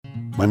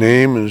My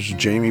name is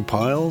Jamie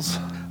Piles.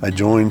 I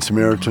joined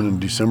Samaritan in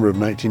December of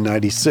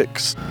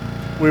 1996.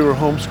 We were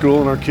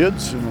homeschooling our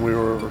kids, and we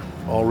were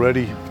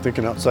already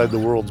thinking outside the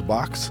world's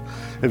box,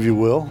 if you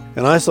will.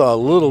 And I saw a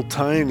little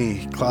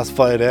tiny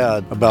classified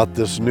ad about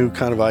this new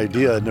kind of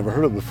idea I'd never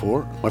heard of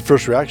before. My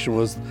first reaction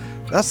was,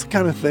 that's the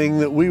kind of thing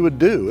that we would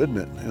do, isn't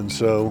it? And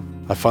so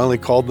I finally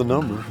called the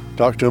number,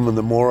 talked to them, and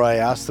the more I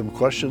asked them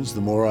questions,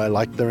 the more I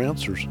liked their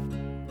answers.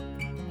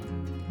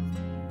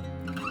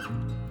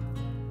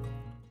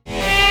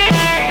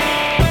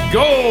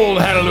 Gold,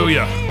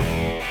 hallelujah.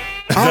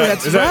 Oh,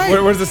 that's right.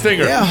 Where's the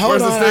stinger? Yeah, hold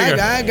where's on. The stinger?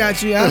 I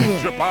got you.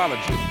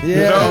 Tripology.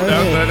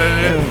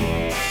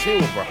 Yeah.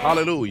 Silver,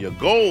 hallelujah.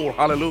 Gold,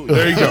 hallelujah.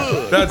 There you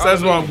go.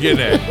 That's what I'm getting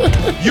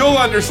at. You'll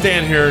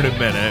understand here in a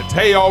minute.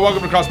 Hey, y'all,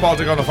 welcome to Cross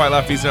Politics on the Fight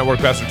Laugh Feast Network.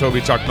 Pastor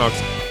Toby Chuck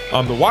Knox.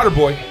 I'm the Water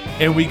Boy,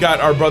 and we got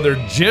our brother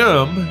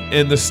Jim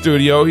in the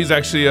studio. He's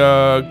actually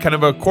kind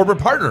of a corporate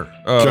partner.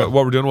 What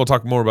we're doing, we'll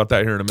talk more about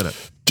that here in a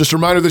minute. Just a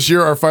reminder, this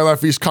year, our Fight Laugh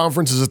Feast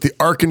conference is at the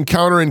Ark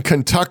Encounter in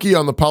Kentucky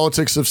on the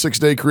politics of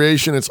six-day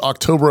creation. It's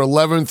October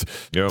 11th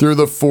through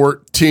the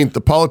 14th.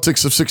 The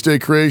politics of six-day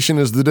creation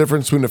is the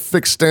difference between a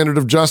fixed standard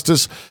of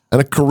justice and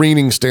a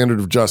careening standard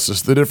of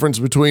justice. The difference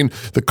between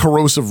the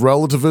corrosive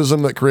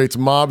relativism that creates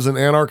mobs and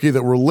anarchy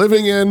that we're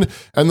living in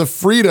and the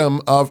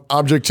freedom of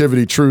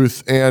objectivity,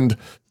 truth, and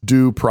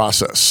due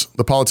process.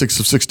 The politics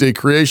of six-day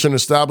creation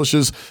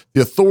establishes the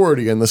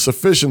authority and the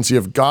sufficiency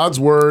of God's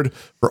word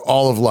for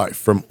all of life.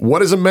 From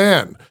what is a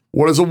man?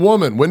 What is a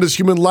woman? When does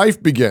human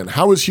life begin?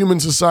 How is human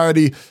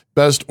society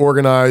best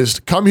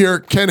organized? Come here,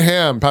 Ken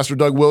Ham, Pastor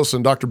Doug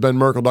Wilson, Dr. Ben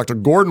Merkel, Dr.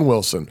 Gordon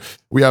Wilson.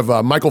 We have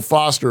Michael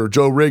Foster,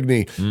 Joe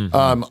Rigney.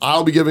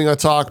 I'll be giving a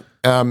talk.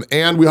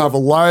 And we have a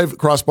live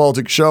Cross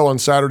Politics show on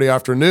Saturday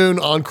afternoon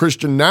on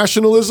Christian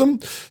nationalism.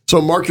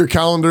 So mark your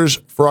calendars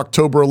for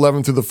October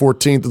 11th through the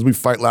 14th as we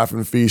fight, laugh,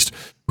 and feast.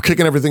 We're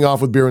kicking everything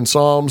off with beer and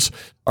psalms.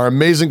 Our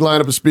amazing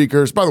lineup of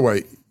speakers. By the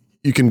way,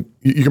 you can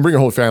bring your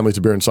whole family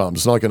to beer and psalms.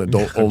 It's not like an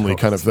adult-only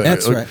kind of thing.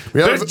 That's right.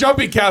 There's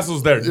jumping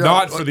castles there,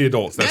 not for the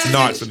adults. That's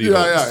not for the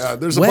adults. Yeah.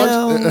 There's a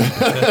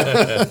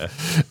bunch,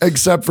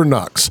 except for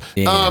Knox.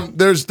 Yeah.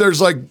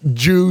 There's like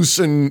juice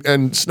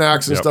and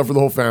snacks and stuff for the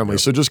whole family.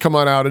 So just come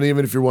on out, and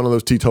even if you're one of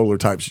those teetotaler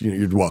types,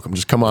 you're welcome.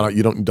 Just come on out.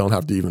 You don't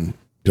have to even.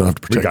 You don't have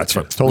to protect. We got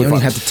you. It's totally You don't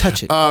fine. even have to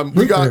touch it.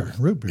 We got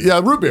root beer. Yeah,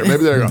 root beer.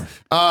 Maybe there you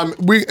go.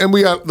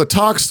 We got the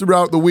talks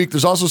throughout the week.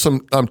 There's also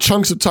some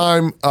chunks of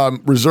time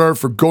reserved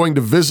for going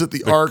to visit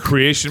the Ark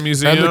Creation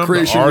Museum, and the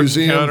Creation Ark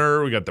Museum.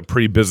 Encounter. We got the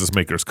pre-business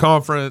makers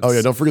conference. Oh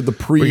yeah, don't forget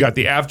the We got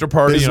the after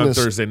party on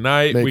Thursday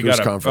night. We got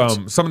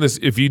conference. some of this.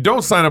 If you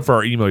don't sign up for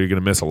our email, you're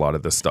going to miss a lot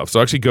of this stuff.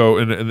 So actually go,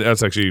 and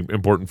that's actually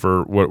important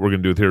for what we're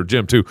going to do with here,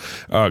 Jim, too.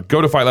 Go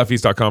to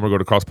fightlaughfeast.com or go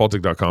to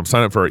crosspolitic.com.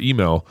 Sign up for our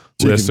email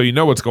list so you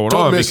know what's going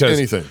on. Miss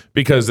anything.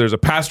 Because there's a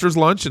pastor's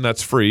lunch, and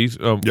that's free.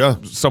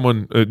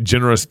 Someone, a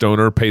generous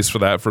donor, pays for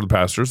that for the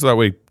pastors. So that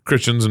way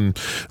Christians and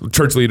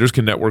church leaders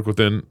can network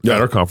within at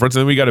our conference.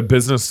 And then we got a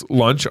business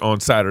lunch on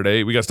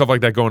Saturday. We got stuff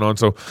like that going on.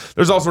 So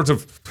there's all sorts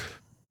of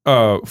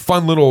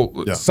fun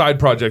little side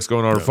projects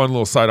going on, or fun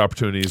little side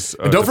opportunities.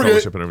 And don't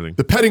forget and everything.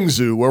 the petting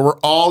zoo, where we're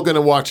all going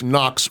to watch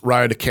Knox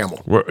ride a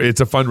camel.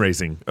 It's a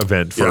fundraising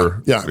event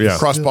for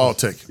Cross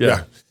Politic.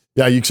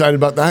 Yeah, you excited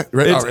about that?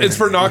 Right? It's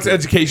for Knox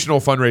educational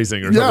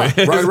fundraising or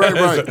something.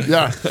 Right.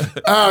 Yeah.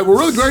 We're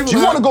really grateful. Do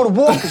you want to go to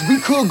war? Because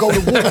we could go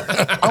to war.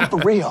 I'm for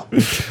real.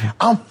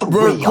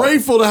 We're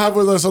grateful to have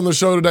with us on the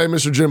show today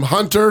Mr. Jim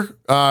Hunter.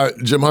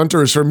 Jim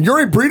Hunter is from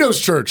Uri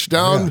Brito's church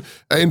down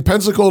in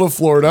Pensacola,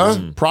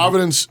 Florida.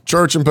 Providence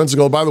Church in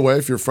Pensacola. By the way,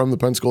 if you're from the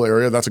Pensacola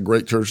area, that's a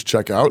great church to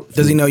check out.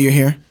 Does he know you're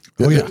here?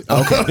 Oh, yeah.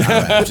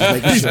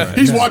 Okay.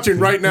 He's watching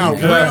right now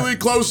really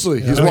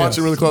closely. He's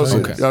watching really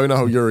closely. Okay. Yeah, we know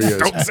who Uri is.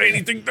 Don't say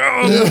anything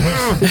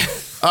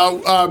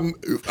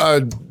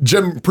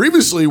Jim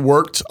previously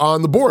worked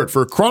on the board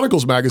for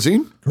Chronicles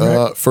magazine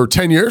for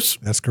 10 years.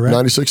 That's correct.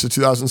 96 to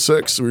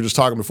 2006. We were just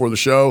talking before the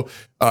show.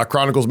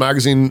 Chronicles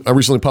magazine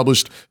recently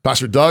published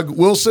Pastor Doug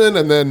Wilson.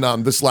 And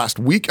then this last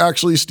week,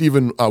 actually,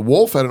 Stephen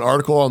Wolf had an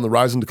article on the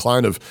rise and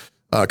decline of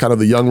kind of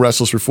the young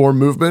restless reform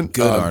movement.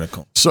 Good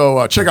article.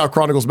 So check out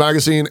Chronicles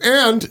magazine.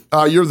 And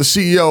you're the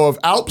CEO of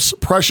Alps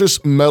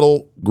Precious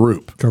Metal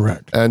Group.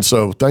 Correct. And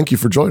so thank you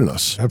for joining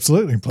us.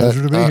 Absolutely.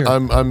 Pleasure to be here.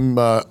 I'm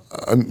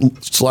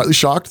slightly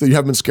shocked that you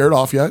haven't been scared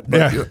off yet.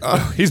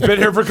 But He's been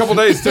here for a couple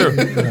days too.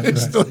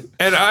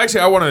 And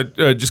I want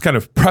to just kind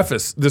of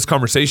preface this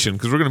conversation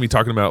because we're going to be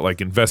talking about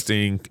like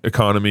investing,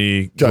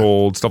 economy,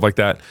 gold, stuff like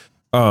that.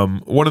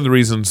 One of the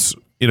reasons,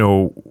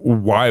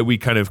 why we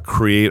kind of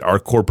create our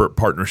corporate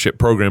partnership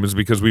program is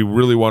because we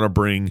really want to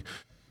bring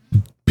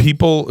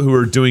people who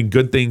are doing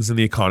good things in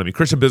the economy,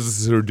 Christian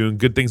businesses who are doing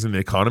good things in the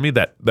economy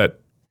that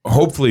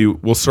hopefully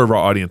will serve our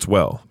audience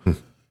well.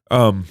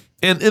 And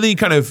then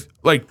kind of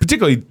like,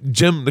 particularly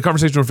Jim, the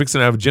conversation we're fixing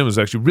to have with Jim is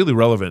actually really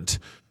relevant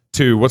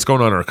to what's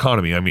going on in our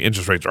economy. I mean,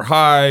 interest rates are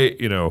high,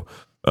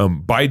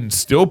 Biden's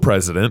still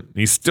president.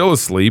 He's still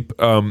asleep.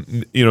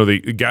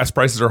 The gas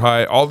prices are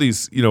high. All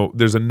these,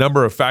 there's a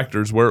number of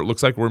factors where it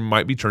looks like we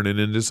might be turning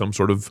into some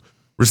sort of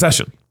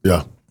recession.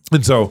 Yeah.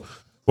 And so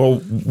Well,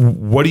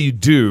 what do you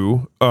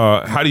do?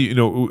 How do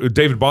you,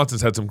 David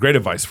Bonson's had some great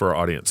advice for our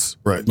audience.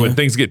 Right. When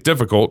things get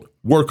difficult,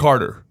 work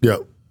harder. Yeah.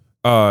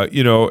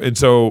 And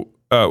so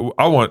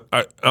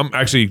I'm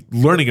actually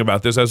learning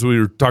about this as we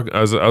were talking,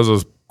 as I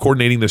was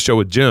coordinating this show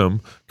with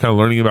Jim, kind of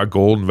learning about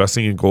gold,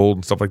 investing in gold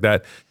and stuff like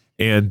that.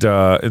 And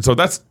so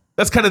that's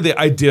kind of the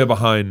idea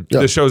behind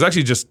the show. Is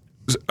actually just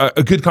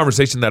a good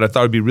conversation that I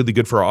thought would be really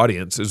good for our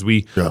audience as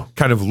we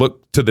kind of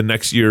look to the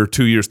next year,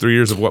 2 years, 3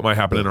 years of what might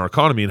happen in our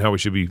economy and how we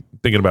should be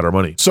thinking about our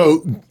money.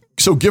 So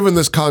given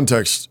this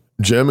context,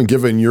 Jim, and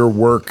given your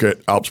work at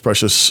Alps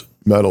Precious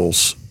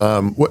Metals,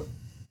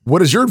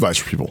 what is your advice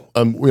for people?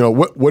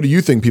 What do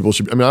you think people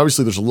should? I mean,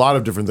 obviously, there's a lot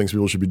of different things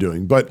people should be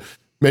doing, but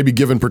maybe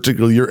given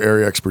particularly your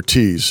area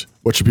expertise,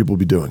 what should people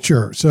be doing?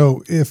 Sure.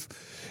 So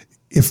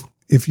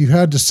if you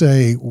had to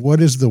say what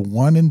is the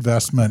one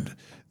investment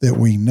that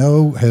we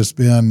know has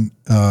been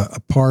a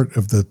part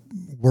of the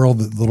world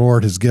that the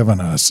Lord has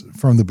given us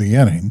from the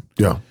beginning,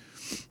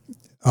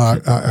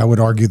 I would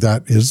argue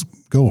that is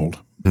gold.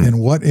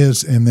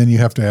 And then you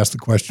have to ask the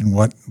question,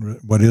 what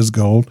is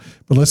gold?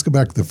 But let's go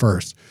back to the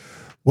first.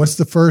 What's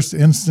the first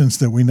instance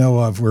that we know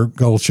of where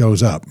gold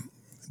shows up?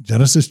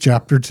 Genesis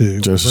chapter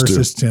 2,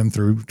 verses 10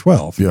 through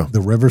 12. Yeah.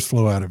 The rivers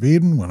flow out of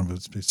Eden, one of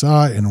it's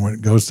Pisah, and when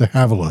it goes to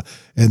Havilah.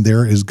 And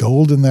there is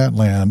gold in that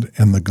land,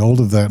 and the gold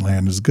of that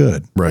land is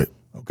good. Right.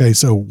 Okay,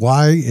 so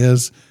why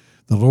is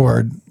the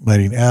Lord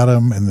letting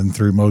Adam, and then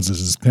through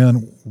Moses' pen,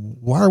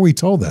 why are we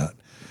told that?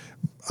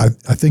 I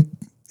think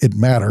it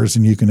matters,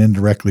 and you can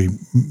indirectly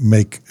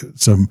make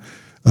some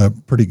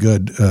pretty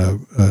good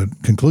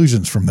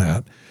conclusions from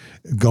that.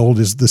 Gold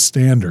is the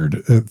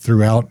standard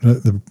throughout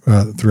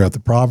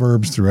the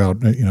Proverbs, throughout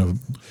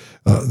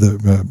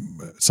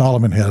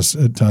Solomon has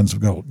tons of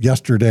gold.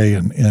 Yesterday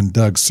in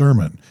Doug's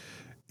sermon,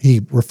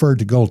 he referred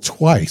to gold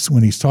twice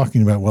when he's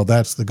talking about, well,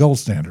 that's the gold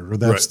standard, or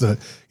that's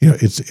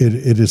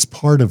it is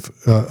part of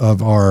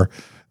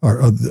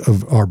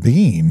our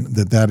being,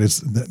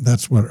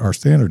 that's what our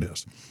standard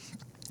is.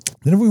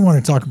 Then if we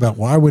want to talk about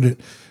why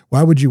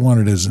would you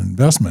want it as an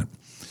investment?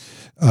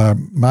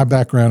 My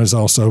background is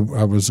also,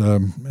 I was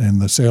in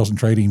the sales and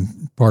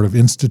trading part of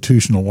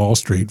institutional Wall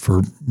Street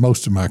for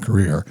most of my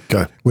career,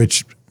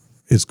 which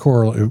is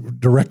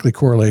directly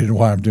correlated to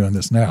why I'm doing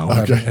this now,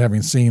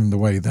 having seen the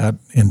way that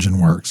engine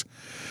works.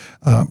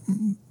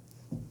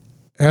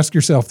 Ask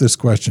yourself this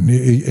question,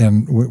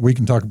 and we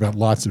can talk about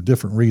lots of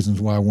different reasons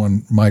why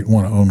one might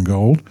want to own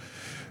gold.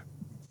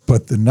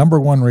 But the number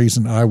one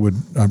reason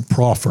I'd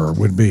proffer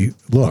would be,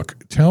 look,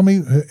 tell me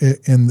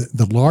in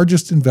the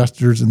largest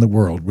investors in the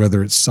world,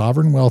 whether it's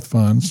sovereign wealth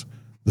funds,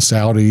 the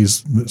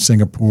Saudis,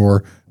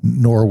 Singapore,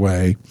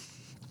 Norway,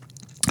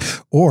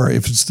 or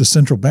if it's the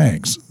central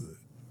banks,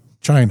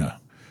 China,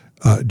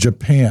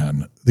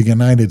 Japan, the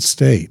United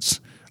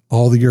States,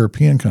 all the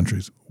European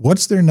countries,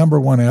 what's their number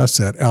one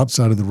asset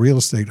outside of the real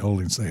estate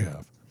holdings they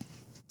have?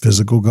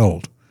 Physical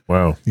gold.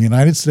 Wow. The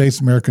United States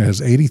of America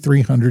has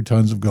 8,300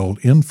 tons of gold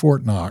in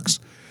Fort Knox.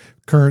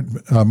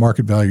 Current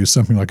market value is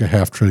something like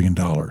 $500 billion.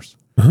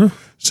 Uh-huh.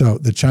 So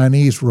the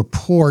Chinese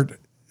report,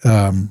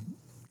 in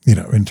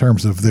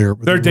terms of their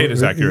data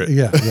is accurate.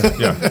 Yeah.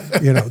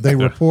 They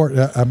report.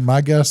 My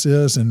guess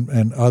is,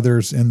 and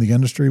others in the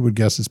industry would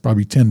guess, it's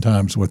probably 10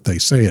 times what they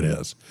say it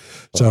is.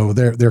 So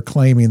they're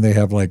claiming they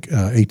have like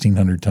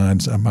 1,800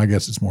 tons. My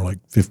guess it's more like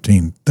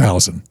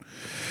 15,000.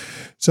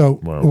 So.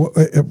 Wow.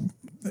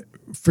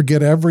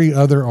 Forget every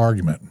other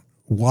argument.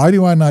 Why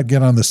do I not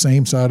get on the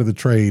same side of the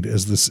trade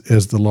as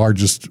the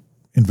largest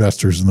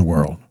investors in the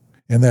world?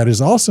 And that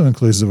is also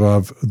inclusive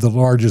of the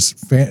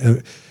largest.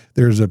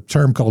 There's a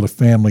term called a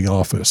family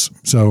office.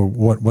 So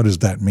what does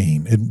that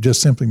mean? It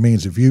just simply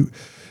means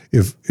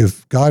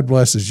if God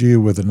blesses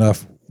you with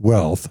enough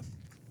wealth,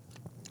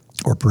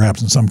 or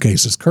perhaps in some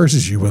cases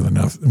curses you with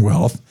enough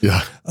wealth,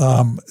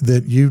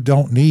 that you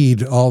don't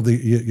need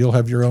you'll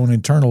have your own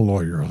internal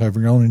lawyer, you'll have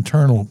your own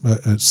internal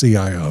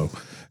CIO,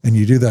 and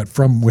you do that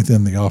from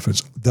within the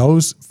office.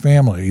 Those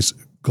families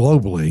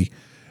globally,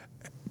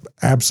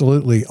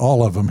 absolutely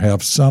all of them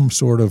have some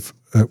sort of,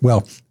 and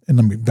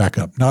let me back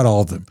up, not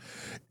all of them.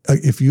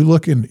 If you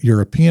look in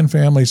European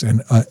families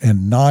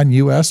and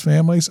non-U.S.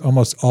 families,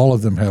 almost all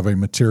of them have a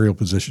material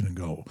position in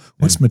gold.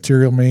 What's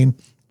material mean?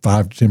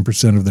 5 to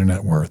 10% of their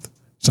net worth,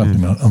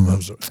 something along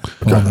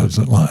those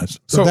lines.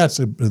 So that's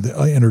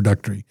the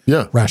introductory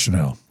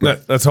rationale.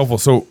 That's helpful.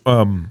 So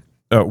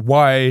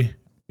why,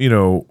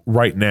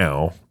 right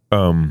now,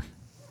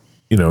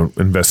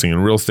 investing in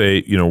real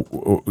estate,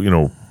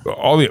 with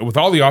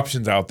all the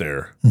options out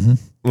there,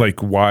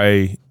 like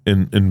why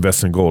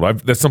invest in gold?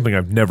 That's something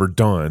I've never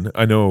done.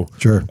 I know.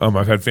 Sure.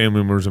 I've had family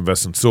members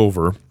invest in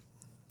silver,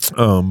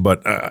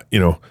 but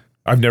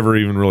I've never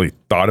even really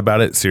thought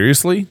about it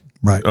seriously.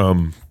 Right.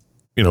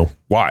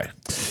 Why?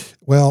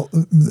 Well,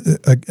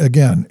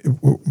 again,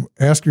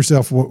 ask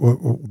yourself,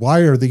 why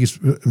are these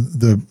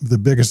the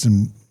biggest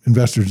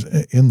investors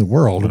in the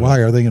world? Why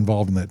are they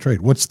involved in that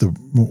trade? What's the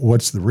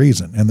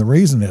reason? And the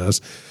reason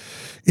is,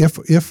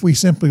 if we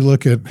simply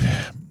look at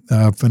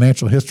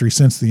financial history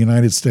since the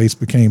United States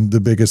became the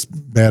biggest,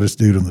 baddest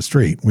dude on the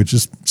street, which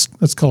is,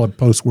 let's call it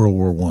post-World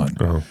War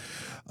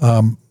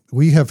I.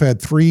 We have had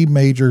three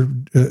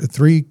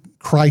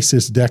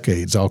crisis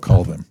decades, I'll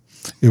call them.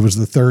 It was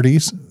the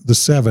 30s, the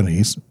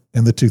 70s,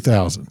 and the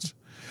 2000s.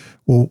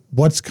 Well,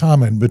 what's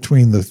common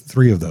between the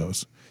three of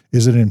those?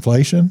 Is it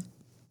inflation?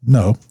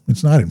 No,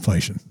 it's not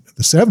inflation.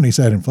 The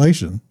 70s had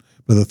inflation,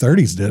 but the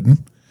 30s didn't,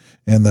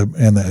 and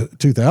the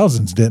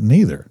 2000s didn't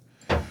either.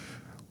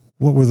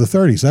 What were the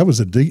 30s? That was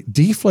a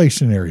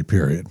deflationary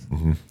period.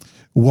 Mm-hmm.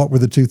 What were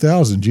the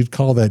 2000s? You'd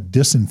call that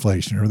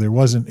disinflation, or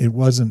it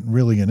wasn't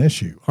really an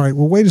issue. All right,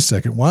 well, wait a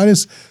second. Why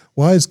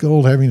is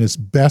gold having its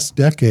best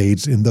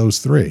decades in those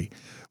three?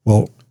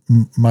 Well,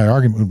 my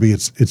argument would be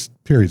it's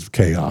periods of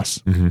chaos.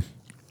 Mm-hmm.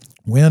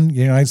 When the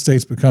United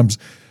States becomes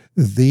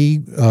the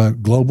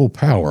global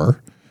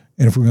power,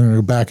 and if we're going to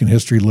go back in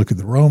history, look at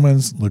the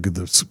Romans, look at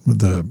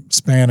the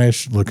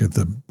Spanish, look at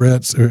the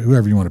Brits, or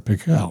whoever you want to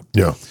pick out.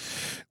 Yeah.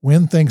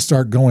 When things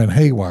start going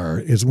haywire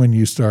is when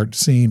you start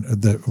seeing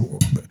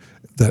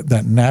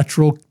that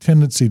natural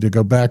tendency to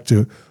go back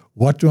to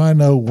what do I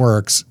know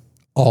works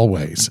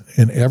always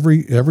in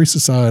every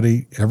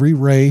society, every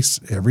race,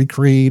 every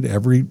creed,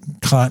 every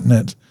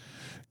continent.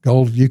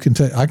 Gold,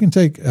 I can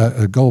take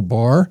a gold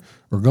bar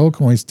or gold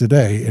coins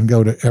today and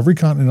go to every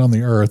continent on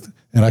the earth,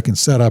 and I can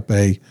set up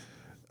a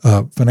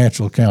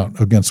financial account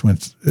against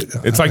which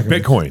it's like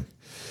Bitcoin.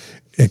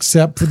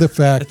 Except for the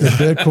fact that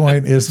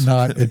Bitcoin is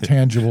not a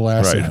tangible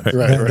asset.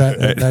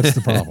 Right. That's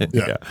the problem.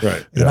 Yeah.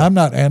 Right. And I'm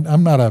not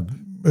a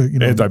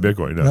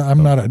anti-Bitcoin. No.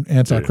 I'm not an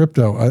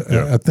anti-crypto.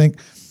 I think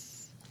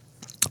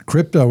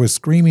crypto is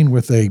screaming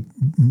with a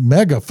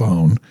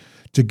megaphone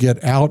to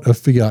get out of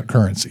fiat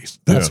currencies.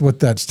 That's what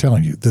that's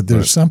telling you, that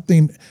there's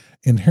something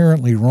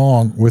inherently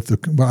wrong with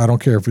I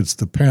don't care if it's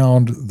the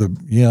pound, the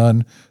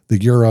yen,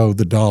 the euro,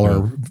 the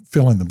dollar,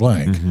 fill in the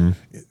blank. Mm-hmm.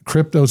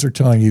 Cryptos are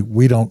telling you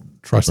we don't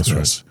trust this.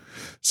 Right.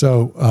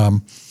 So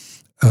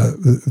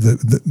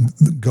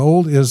the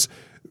gold is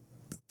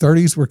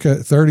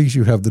 30s.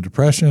 You have the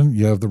Depression.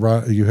 You have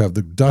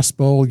the Dust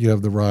Bowl. You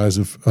have the rise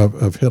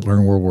of Hitler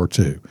in World War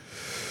II.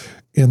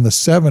 In the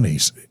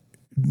 70s,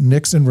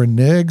 Nixon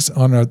reneges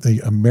on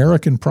the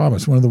American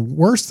promise. One of the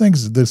worst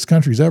things that this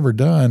country's ever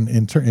done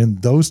in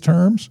those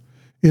terms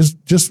is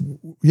just,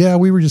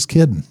 we were just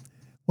kidding.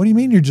 What do you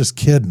mean you're just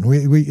kidding?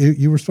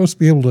 You were supposed to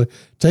be able to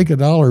take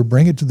 $1,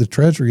 bring it to the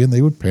Treasury, and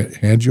they would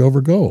hand you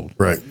over gold.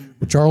 Right.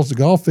 But Charles de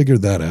Gaulle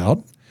figured that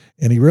out,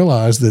 and he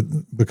realized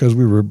that because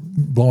we were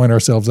blowing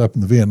ourselves up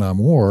in the Vietnam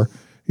War,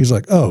 he's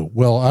like, oh,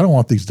 well, I don't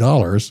want these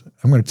dollars.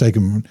 I'm going to take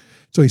them.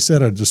 So he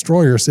set a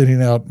destroyer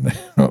sitting out in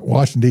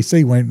Washington,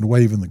 D.C.,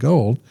 waving the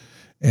gold,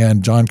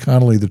 and John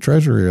Connally, the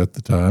treasurer at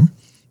the time,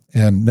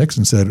 and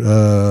Nixon said,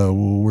 well,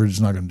 we're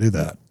just not going to do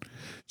that.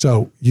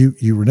 So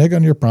you renege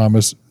on your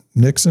promise.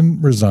 Nixon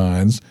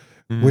resigns.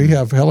 Mm. We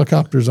have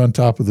helicopters on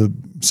top of the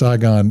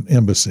Saigon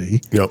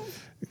embassy. Yep.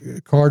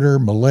 Carter,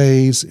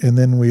 Malays, and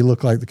then we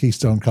look like the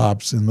Keystone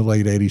Cops in the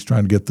late 80s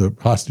trying to get the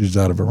hostages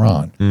out of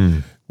Iran.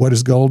 Mm. What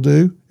does gold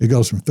do? It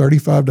goes from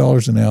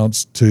 $35 an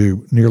ounce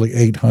to nearly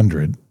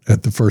 $800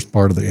 at the first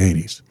part of the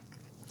 80s.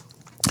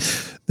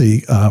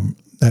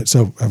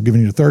 So I've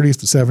given you the 30s,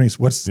 the 70s.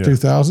 What's the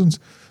 2000s?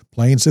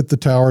 Planes hit the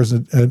towers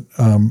at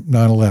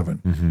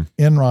 9/11. Mm-hmm.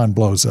 Enron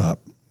blows up.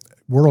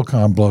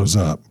 WorldCom blows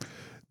up.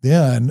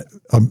 Then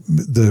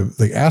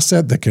the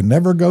asset that can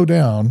never go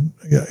down,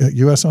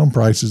 U.S. home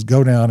prices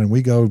go down, and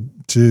we go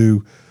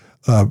to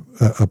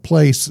a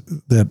place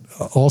that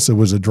also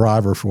was a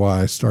driver for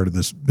why I started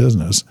this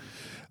business.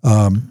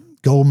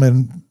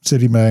 Goldman,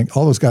 Citibank,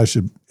 all those guys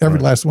every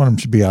last one of them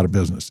should be out of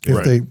business.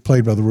 If they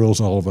played by the rules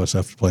all of us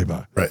have to play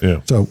by. Right. Yeah.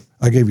 So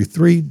I gave you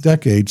 3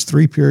 decades,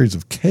 3 periods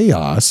of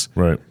chaos.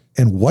 Right.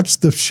 And what's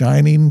the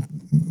shining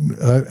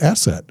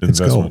asset? Investment. It's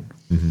gold.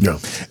 Mm-hmm. Yeah.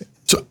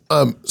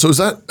 So is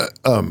that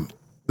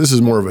this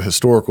is more of a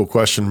historical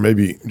question,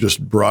 maybe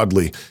just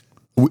broadly.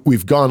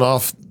 We've gone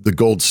off the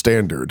gold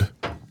standard,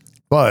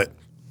 but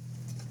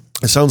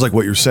it sounds like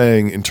what you're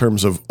saying in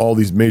terms of all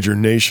these major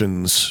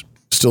nations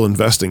still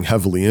investing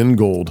heavily in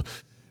gold.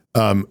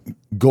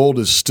 Gold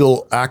is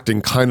still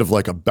acting kind of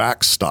like a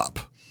backstop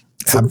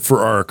for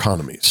our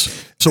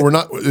economies. So we're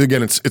not,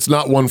 again, it's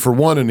not one for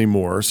one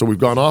anymore. So we've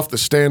gone off the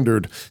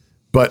standard,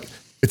 but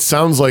it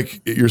sounds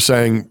like you're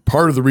saying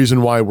part of the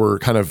reason why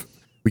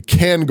we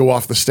can go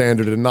off the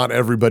standard and not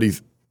everybody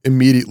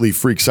immediately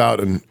freaks out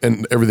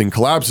and everything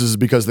collapses is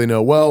because they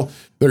know, well,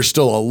 there's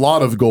still a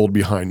lot of gold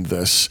behind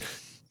this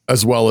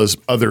as well as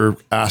other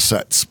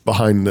assets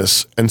behind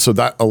this. And so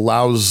that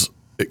allows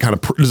it kind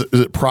of, is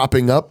it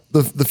propping up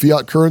the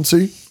fiat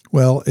currency?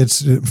 Well,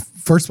 it's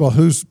first of all,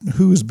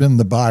 who's been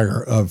the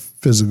buyer of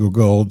physical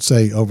gold,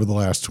 say, over the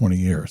last 20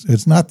 years?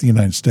 It's not the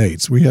United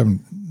States. We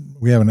haven't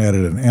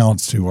added an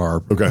ounce to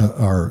our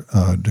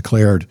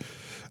declared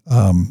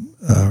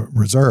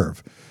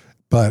reserve.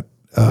 But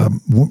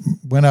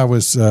when I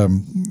was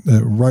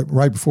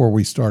right before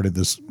we started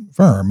this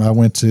firm, I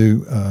went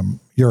to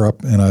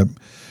Europe and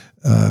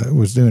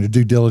was doing a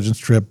due diligence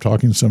trip,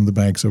 talking to some of the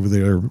banks over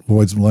there,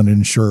 Lloyd's of London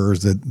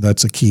insurers.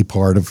 That's a key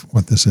part of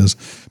what this is.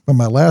 But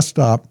my last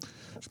stop,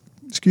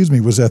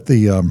 was at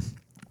the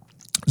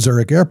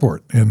Zurich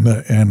Airport,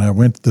 and I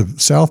went to the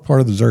south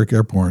part of the Zurich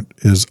Airport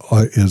is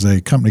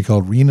a company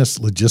called Renus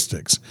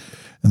Logistics,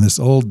 and this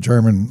old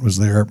German was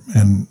there,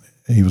 and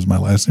he was my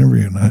last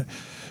interview. And I,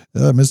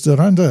 Mr.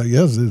 Randa,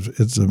 yes,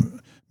 it's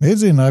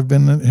amazing. I've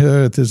been here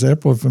at this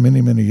airport for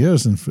many, many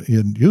years, and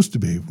it used to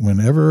be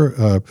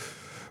whenever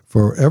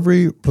for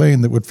every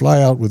plane that would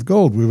fly out with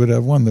gold, we would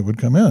have one that would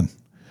come in.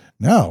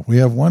 Now we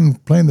have one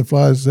plane that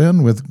flies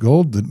in with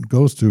gold that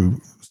goes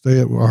to stay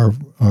at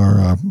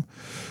our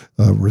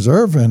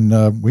reserve,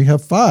 and we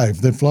have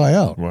 5 that fly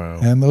out. Wow.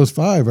 And those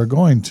 5 are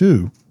going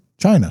to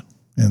China,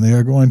 and they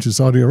are going to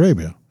Saudi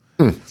Arabia.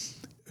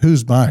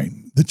 Who's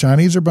buying? The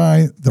Chinese are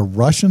buying, the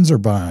Russians are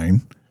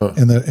buying,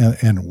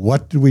 and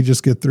what did we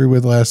just get through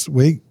with last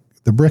week?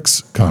 The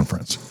BRICS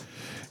conference.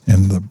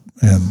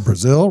 And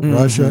Brazil,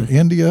 Russia,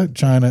 India,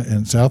 China,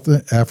 and South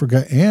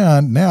Africa,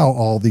 and now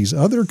all these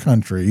other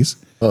countries.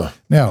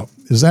 Now,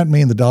 does that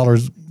mean the dollar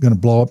is going to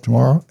blow up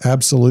tomorrow?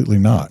 Absolutely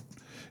not.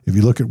 If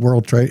you look at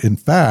world trade, in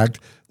fact,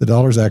 the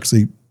dollar's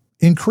actually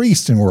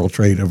increased in world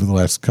trade over the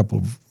last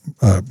couple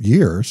of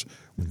years.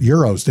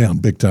 Euro's down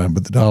big time,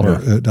 but the dollar,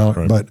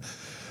 right. But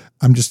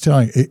I'm just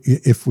telling you,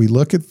 if we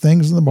look at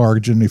things in the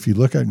margin, if you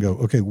look at it and go,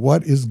 okay,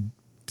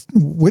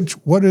 which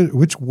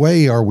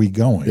way are we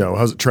going? Yeah,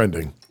 how's it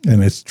trending?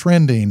 And it's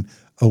trending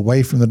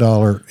away from the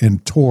dollar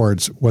and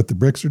towards what the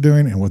BRICS are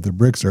doing, and what the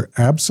BRICS are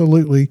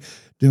absolutely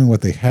doing,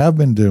 what they have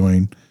been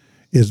doing,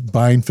 is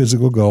buying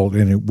physical gold,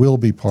 and it will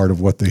be part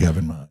of what they have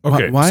in mind.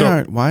 Okay,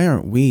 Why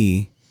aren't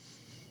we?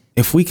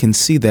 If we can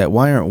see that,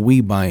 why aren't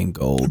we buying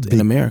gold in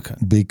America?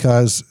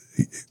 Because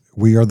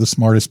we are the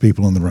smartest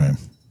people in the room.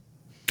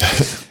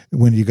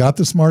 When you got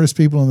the smartest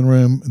people in the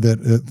room that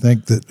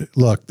think that,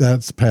 look,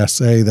 that's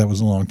passé, that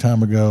was a long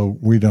time ago,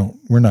 we're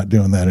not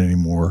doing that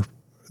anymore.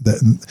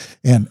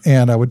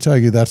 And I would tell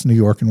you that's New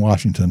York and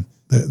Washington.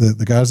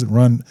 The guys that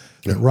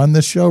run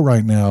this show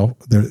right now,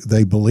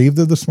 they believe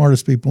they're the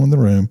smartest people in the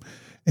room,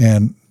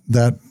 and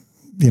that,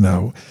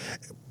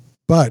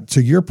 But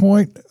to your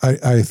point,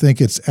 I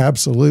think it's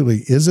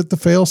absolutely, is it the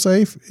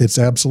fail-safe? It's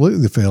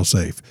absolutely the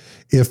fail-safe.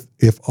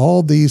 If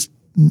all these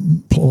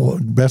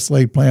best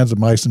laid plans of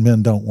mice and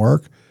men don't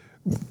work,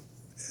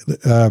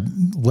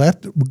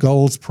 let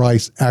gold's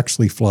price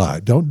actually fly.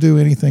 Don't do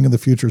anything in the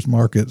futures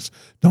markets.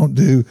 Don't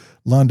do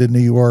London, New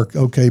York,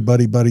 okay,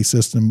 buddy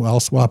system. I'll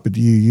swap it to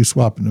you, you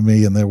swap it to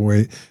me, and that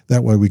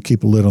way we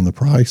keep a lid on the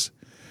price.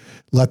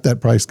 Let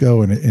that price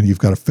go, and you've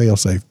got a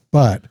fail-safe.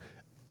 But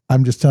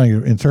I'm just telling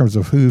you, in terms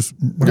of who's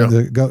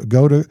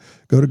go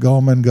to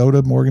Goldman, go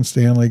to Morgan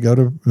Stanley, go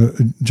to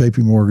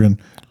J.P. Morgan.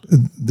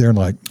 They're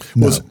like,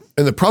 no.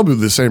 And probably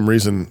the same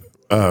reason.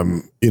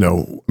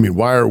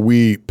 Why are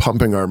we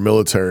pumping our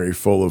military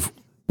full of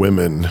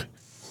women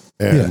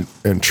and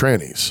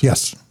trannies?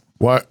 Yes.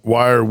 Why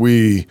are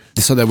we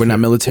so that we're not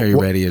military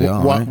ready at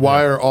all?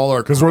 Why are all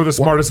our because we're the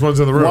smartest ones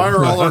in the room? Why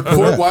are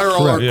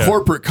all our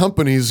corporate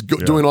companies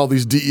doing all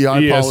these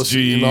DEI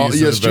policy and all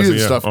ESG and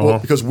stuff? Well,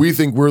 because we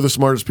think we're the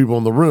smartest people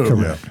in the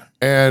room,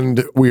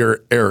 and we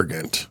are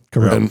arrogant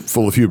and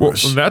full of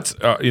hubris. Well, that's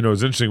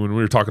it's interesting when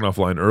we were talking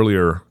offline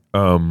earlier.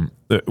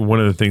 One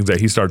of the things that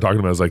he started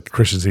talking about is like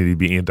Christians need to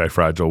be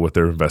anti-fragile with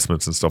their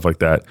investments and stuff like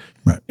that.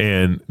 Right.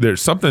 And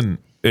there's something,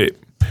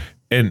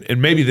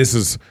 and maybe this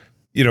is,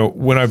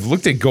 when I've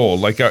looked at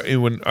gold, like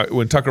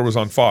when Tucker was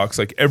on Fox,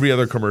 like every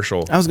other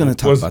commercial, I was going to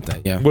talk about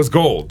that. Yeah, was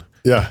gold.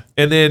 Yeah.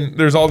 And then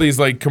there's all these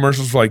like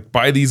commercials for like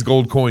buy these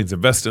gold coins,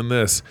 invest in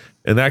this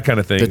and that kind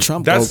of thing. The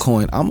Trump gold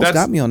coin almost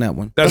got me on that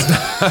one. That's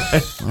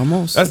not,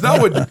 almost. That's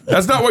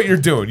not what you're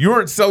doing. You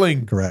weren't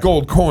selling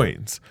gold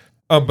coins.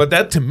 But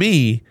that to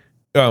me,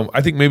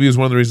 I think maybe it was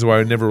one of the reasons why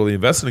I never really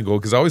invested in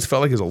gold, because I always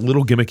felt like it was a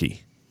little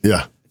gimmicky.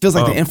 Yeah. It feels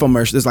like the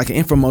infomercial. There's like an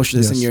infomercial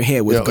that's in your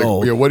head with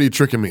gold. What are you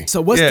tricking me? So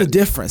what's the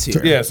difference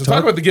here? Yeah, so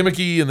talk about the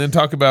gimmicky and then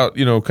talk about,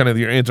 kind of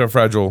your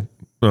anti-fragile.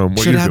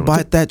 Should I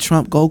buy that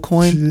Trump gold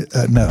coin?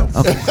 No.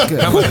 Okay,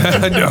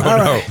 good.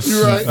 No.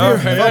 You're right.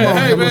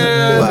 Hey,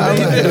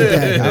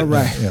 man. All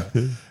right.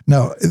 Yeah.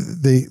 No,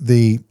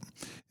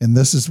 and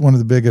this is one of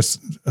the biggest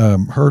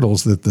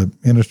hurdles that the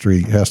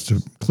industry has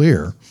to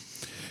clear.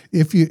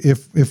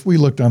 If we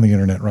looked on the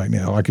internet right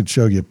now, I could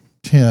show you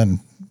 10,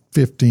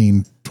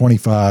 15,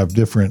 25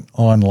 different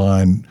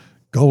online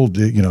gold,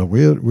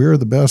 we're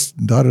the best,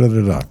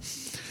 da-da-da-da-da.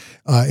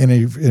 And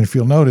if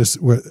you'll notice,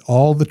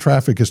 all the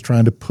traffic is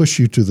trying to push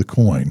you to the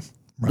coin,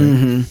 right?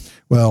 Mm-hmm.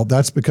 Well,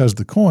 that's because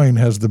the coin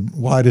has the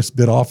widest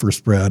bid-offer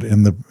spread,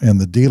 and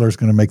the dealer's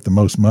going to make the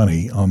most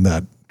money on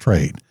that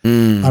trade.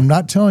 I'm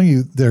not telling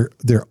you they're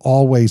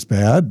always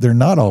bad. They're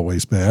not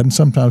always bad, and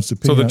sometimes so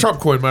the Trump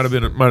coin might have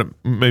been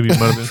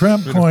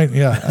Trump coin.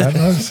 Yeah,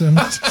 I'm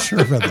not sure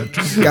about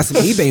that. Got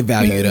some eBay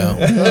value though.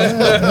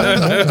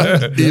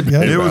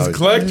 It was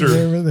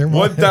collector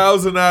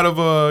 1,000 out of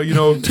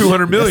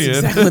 200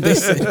 million. That's exactly what they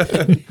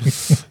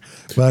said.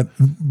 but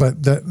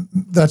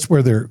that's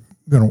where they're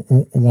going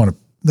to want to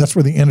that's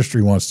where the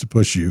industry wants to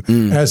push you,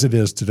 as it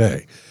is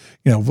today.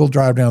 We'll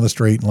drive down the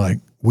street and like,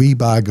 we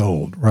buy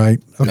gold,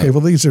 right? Okay,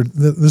 well, this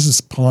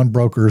is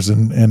pawnbrokers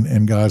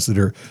and guys that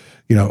are,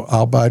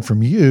 I'll buy it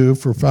from you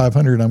for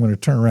 $500. I'm going to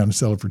turn around and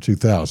sell it for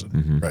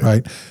 $2,000,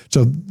 right?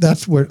 So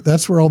that's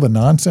where all the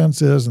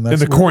nonsense is, and that's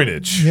the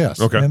coinage.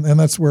 Yes, okay, and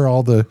that's where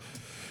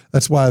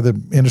that's why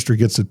the industry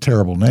gets a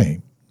terrible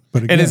name.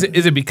 But again, and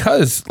is it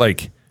because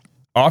like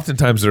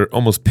oftentimes they're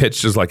almost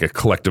pitched as like a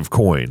collective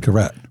coin?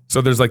 Correct.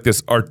 So there's like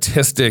this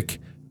artistic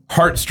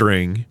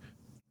heartstring,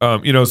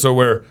 so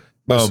where.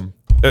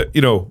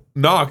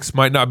 Knox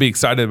might not be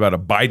excited about a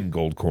Biden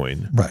gold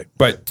coin, right?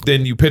 But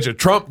then you pitch a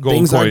Trump gold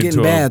Things coin are getting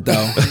to bad, him.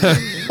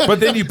 though. But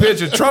then you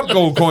pitch a Trump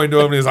gold coin to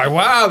him, and he's like,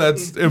 "Wow,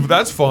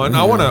 that's fun.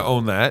 I want to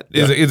own that."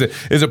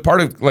 Is it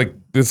part of like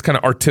this kind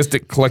of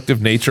artistic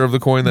collective nature of the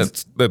coin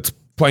that's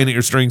playing at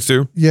your strings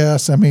too?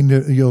 Yes, I mean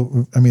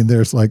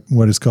there's like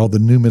what is called the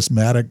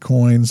numismatic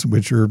coins,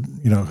 which are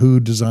who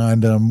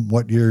designed them,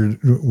 what year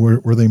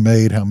were they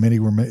made, how many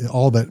were made,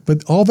 all that.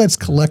 But all that's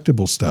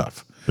collectible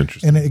stuff.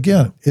 Interesting. And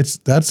again,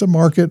 that's a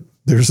market.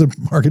 There's a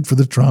market for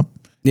the Trump.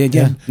 Yeah.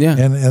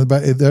 And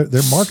there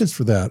are markets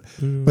for that.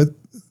 But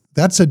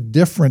that's a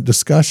different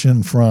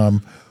discussion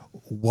from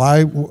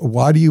why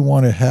do you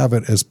want to have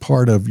it as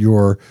part of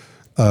your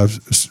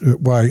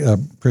why a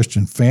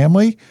Christian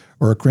family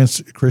or a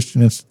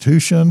Christian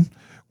institution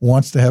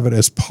wants to have it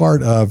as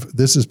part of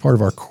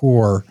our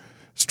core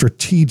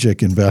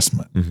strategic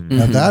investment.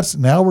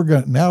 Now we're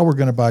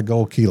going to buy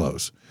gold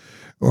kilos.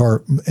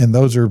 And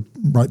those are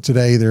right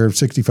today. They're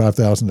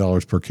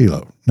 $65,000 per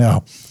kilo.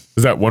 Now,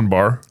 is that one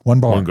bar? One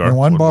bar. And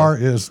one bar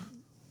is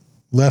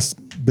less.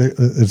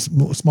 It's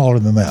smaller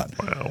than that.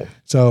 Wow.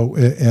 So,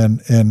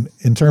 and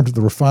in terms of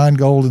the refined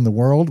gold in the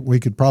world, we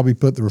could probably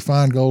put the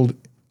refined gold,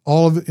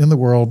 all of it in the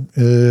world,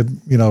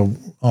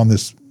 on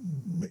this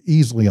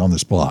easily on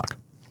this block.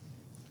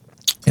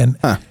 And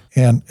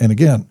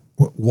again.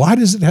 Why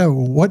does it have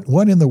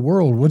what in the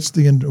world? What's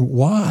the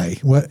why?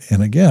 What?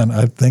 And again,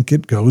 I think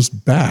it goes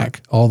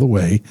back all the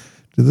way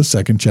to the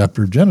second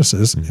chapter of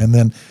Genesis, and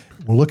then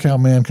look how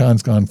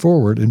mankind's gone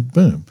forward, and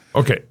boom.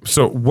 Okay,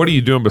 so what are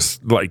you doing?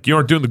 Like you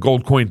aren't doing the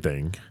gold coin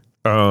thing.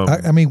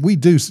 I mean, we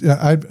do.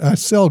 I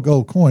sell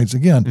gold coins.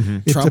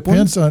 Again, it Trump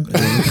depends on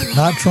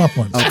not Trump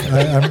ones.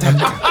 Okay.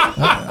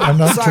 I'm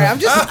not. Sorry,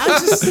 Trump.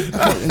 I'm just.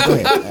 Go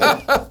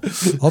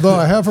ahead. Although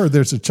I have heard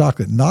there's a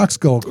chocolate Knox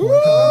gold coin.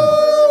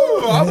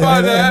 I'll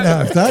buy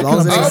that. If that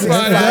comes out,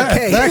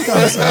 that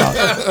comes out.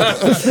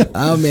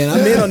 Oh man,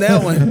 I'm in on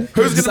that one.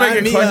 Who's going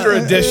to make a collector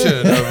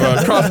edition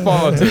of Cross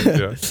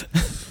Politics?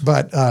 Yeah.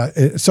 But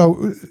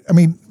so, I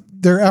mean,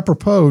 they're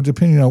apropos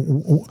depending on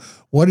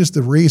what is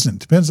the reason.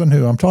 Depends on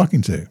who I'm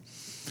talking to.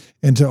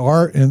 And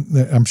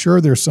I'm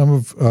sure there's some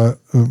of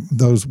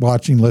those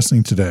watching,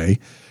 listening today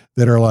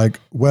that are like,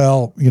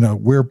 well,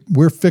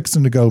 we're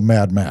fixing to go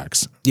Mad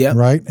Max,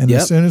 right? And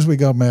as soon as we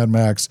go Mad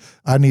Max,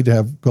 I need to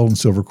have gold and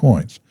silver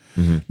coins.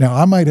 Now,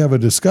 I might have a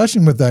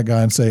discussion with that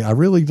guy and say, I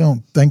really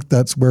don't think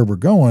that's where we're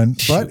going.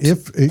 But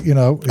if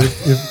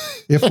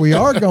we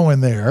are going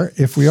there,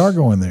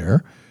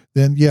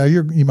 then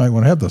you might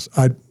want to have those.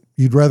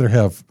 You'd rather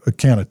have a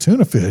can of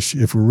tuna fish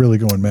if we're really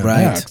going Mad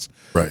Max.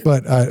 Right.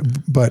 But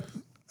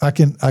I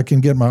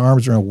can get my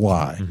arms around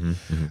why.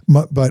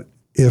 But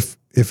if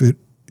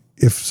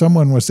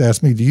someone was to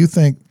ask me, do you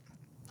think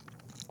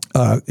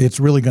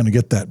it's really going to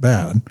get that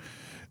bad?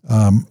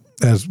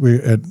 As we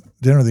at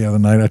dinner the other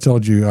night, I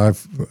told you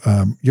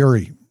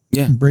Yuri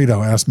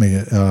Brito asked me,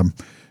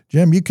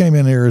 Jim, you came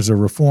in here as a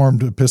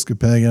Reformed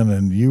Episcopalian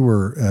and you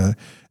were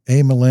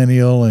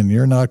amillennial and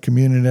you're not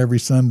communing every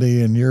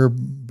Sunday and you're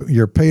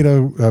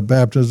pedo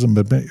baptism,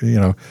 but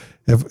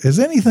has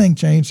anything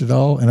changed at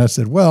all? And I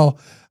said, well,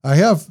 I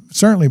have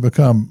certainly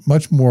become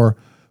much more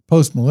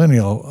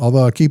post-millennial,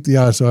 although I keep the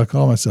eye, so I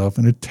call myself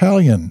an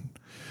Italian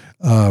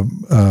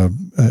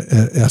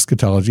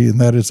eschatology,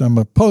 and that is I'm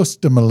a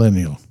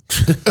post-millennial.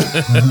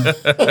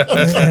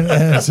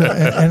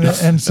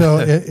 and so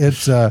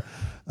it's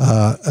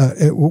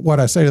what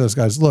I say to those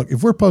guys. Look,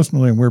 if we're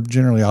post-millennial, we're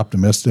generally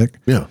optimistic.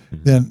 Yeah.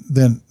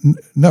 Then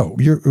no.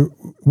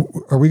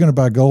 Are we going to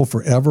buy gold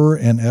forever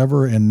and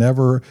ever and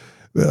never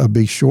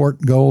be short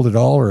gold at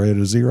all or at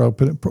a zero?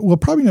 We'll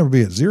probably never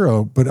be at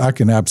zero, but I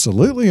can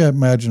absolutely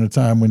imagine a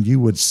time when you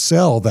would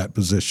sell that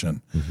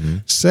position.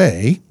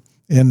 Say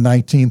in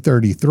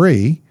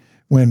 1933.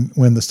 When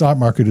the stock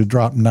market had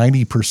dropped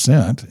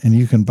 90% and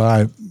you can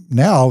buy,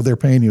 now they're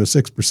paying you a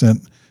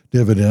 6%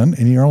 dividend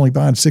and you're only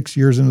buying 6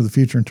 years into the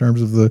future in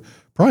terms of the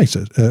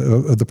prices,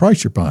 of the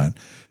price you're buying.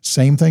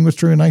 Same thing was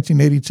true in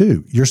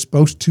 1982. You're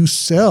supposed to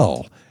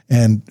sell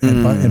and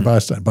buy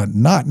stock, but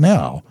not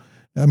now.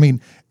 I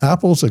mean,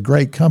 Apple's a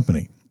great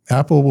company.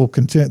 Apple will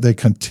they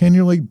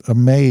continually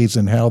amaze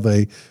in how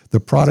the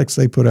products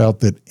they put out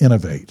that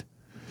innovate.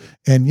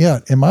 And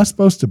yet, am I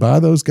supposed to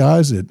buy those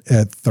guys at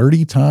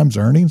 30 times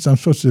earnings? I'm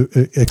supposed to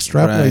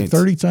extrapolate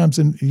 30 times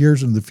in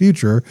years in the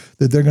future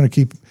that they're going to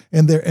keep,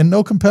 and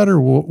no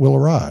competitor will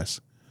arise.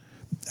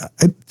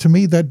 To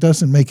me, that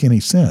doesn't make any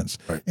sense.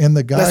 Right. And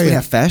the guy, unless we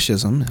have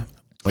fascism.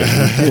 we do.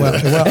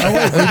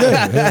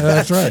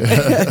 That's right.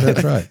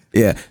 That's right.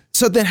 Yeah.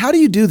 So then how do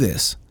you do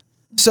this?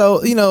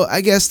 So, I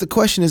guess the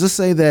question is, let's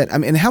say that,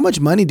 and how much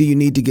money do you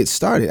need to get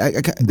started?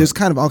 There's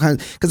kind of all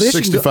kinds. Because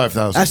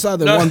 $65,000. I saw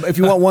that if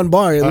you want one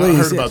bar at I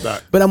least. heard about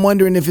that. But I'm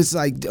wondering if it's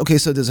like, okay,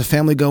 so does a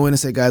family go in and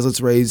say, guys,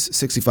 let's raise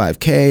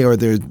 $65K, or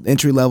there's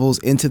entry levels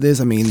into this?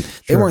 I mean,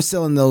 they weren't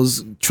selling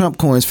those Trump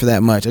coins for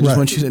that much. I just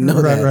want you to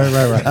know that.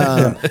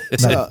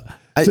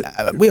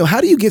 Right.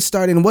 How do you get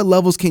started, and what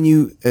levels can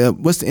you,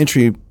 what's the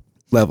entry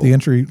level? The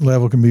entry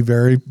level can be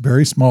very,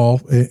 very small.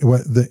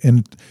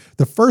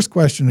 The first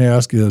question to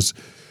ask is,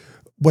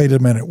 wait a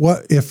minute,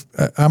 what if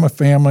I'm a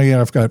family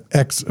and I've got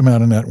X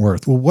amount of net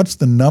worth? Well, what's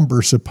the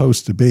number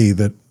supposed to be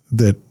that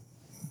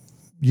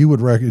you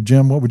would recommend?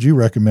 Jim, what would you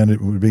recommend it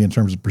would be in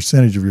terms of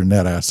percentage of your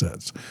net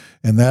assets?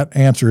 And that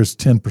answer is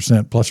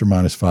 10% plus or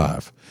minus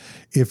 5.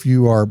 If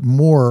you are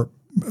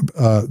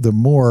the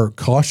more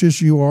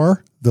cautious you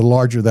are, the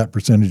larger that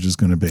percentage is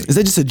going to be. Is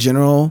that just a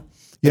general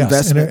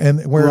investment?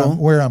 And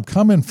where I'm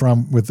coming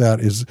from with that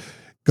is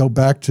go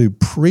back to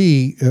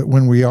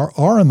when we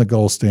are in the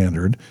gold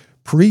standard,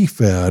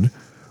 pre-Fed.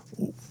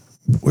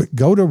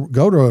 Go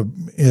to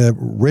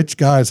rich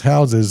guys'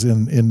 houses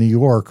in New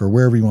York or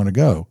wherever you want to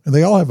go, and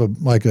they all have an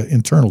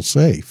internal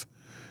safe,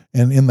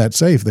 and in that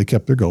safe they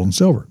kept their gold and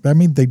silver. I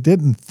mean, they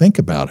didn't think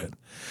about it.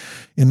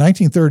 In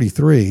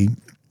 1933,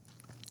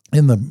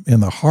 in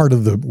the heart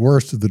of the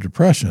worst of the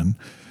Depression,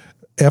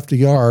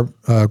 FDR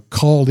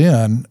called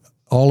in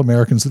all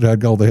Americans that had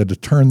gold. They had to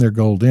turn their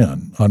gold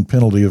in on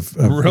penalty of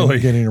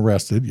getting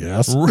arrested.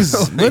 Yes.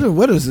 Really?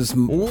 What is this?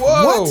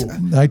 Whoa.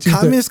 What?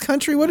 Communist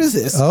country? What is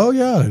this? Oh,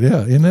 yeah.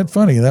 Isn't that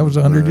funny? That was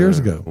 100 years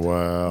ago.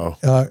 Wow.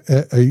 Are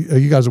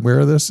you guys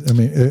aware of this? I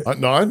mean,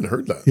 no, I hadn't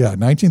heard that. Yeah,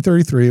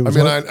 1933. It was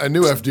I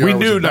knew FDR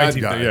was a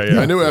bad guy. Yeah.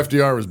 I knew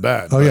FDR was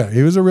bad. Oh, yeah.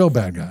 He was a real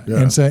bad guy.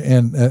 Yeah.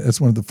 And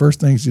it's one of the first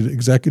things,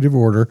 executive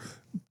order,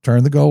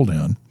 turn the gold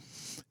in.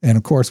 And,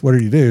 of course, what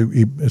did he do?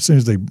 As soon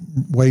as they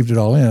waved it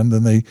all in,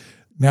 then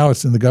now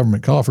it's in the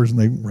government coffers, and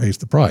they raised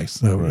the price.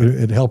 So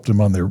it helped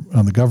them on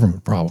the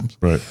government problems.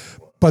 Right.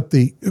 But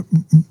the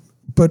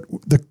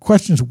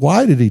question is,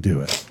 why did he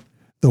do it?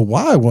 The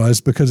why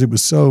was because it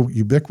was so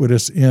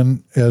ubiquitous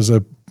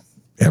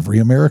every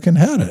American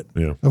had it.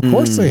 Yeah. Of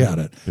course they had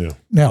it. Yeah.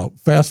 Now,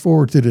 fast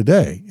forward to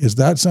today. Is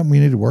that something we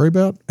need to worry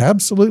about?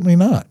 Absolutely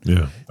not.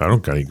 Yeah. I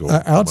don't got any gold.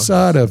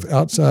 Outside of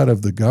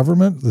the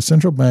government, the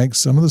central banks,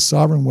 some of the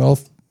sovereign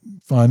wealth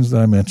funds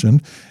that I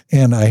mentioned,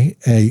 and a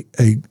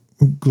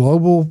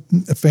global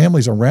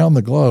families around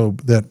the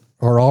globe that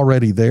are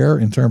already there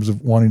in terms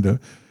of wanting to.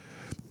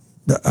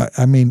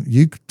 I mean,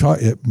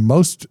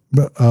 most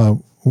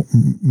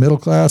middle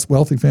class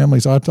wealthy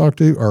families I talk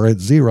to are at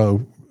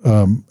zero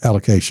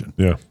allocation.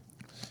 Yeah,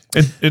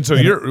 and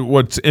so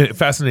what's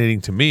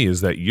fascinating to me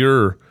is that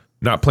you're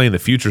not playing the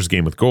futures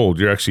game with gold.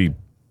 You're actually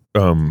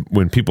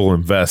when people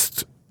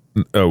invest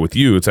with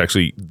you, it's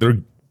actually they're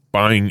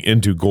buying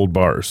into gold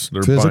bars.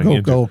 They're physical buying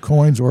into gold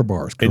coins or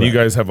bars. Correct. And you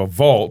guys have a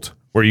vault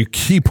where you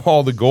keep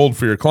all the gold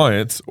for your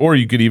clients, or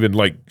you could even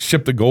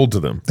ship the gold to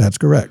them. That's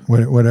correct.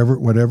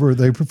 Whatever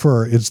they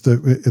prefer. It's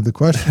the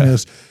question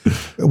is,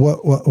 what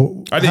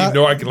I didn't even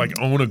know I could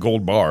own a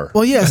gold bar.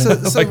 Well, yeah.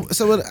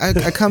 So what,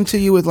 I come to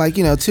you with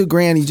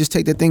 $2,000. You just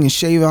take that thing and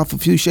shave off a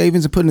few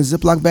shavings and put it in a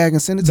Ziploc bag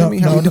and send it to me.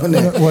 How are you doing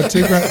that? Well,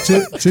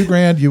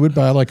 $2,000 you would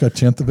buy a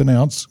 1/10 of an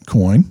ounce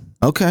coin.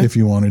 Okay. If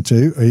you wanted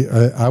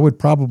to, I would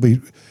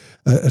probably.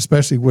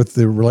 Especially with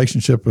the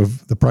relationship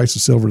of the price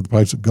of silver to the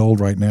price of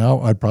gold right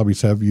now, I'd probably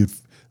have you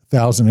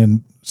 1,000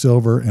 in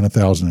silver and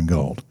 1,000 in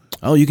gold.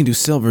 Oh, you can do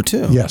silver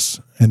too.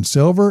 Yes, and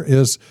silver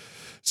is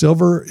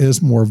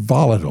more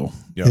volatile.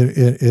 Yep.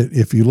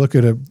 If you look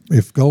at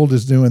if gold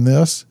is doing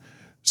this,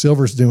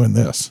 silver's doing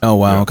this. Oh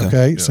wow. Yeah.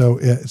 Okay.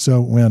 Yeah.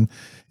 So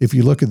if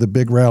you look at the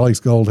big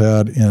rallies gold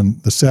had in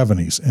the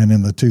 70s and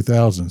in the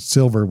 2000s,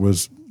 silver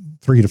was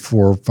 3 to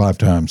 4 or 5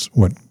 times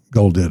what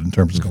gold did in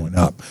terms of going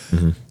up.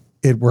 Mm-hmm.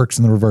 It works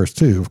in the reverse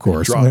too, of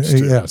course. It drops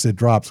too. Yes, it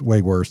drops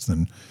way worse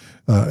than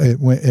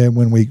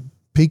when we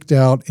peaked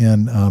out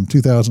in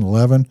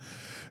 2011.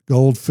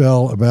 Gold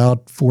fell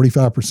about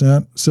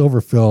 45%.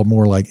 Silver fell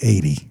more like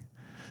 80.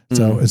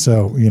 Mm-hmm.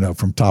 So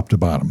from top to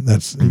bottom,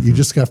 that's you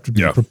just have to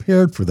be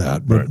prepared for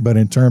that. But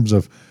in terms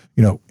of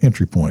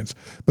entry points.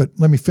 But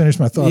let me finish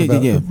my thought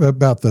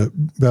about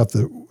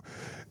the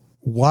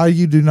why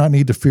you do not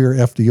need to fear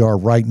FDR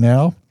right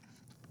now.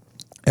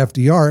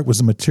 FDR, it was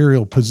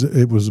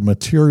a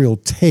material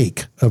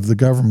take of the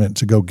government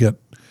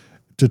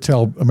to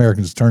tell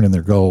Americans to turn in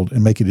their gold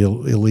and make it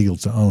illegal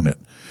to own it.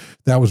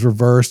 That was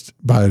reversed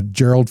by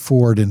Gerald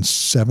Ford in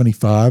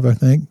 1975, I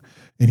think,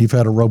 and you've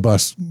had a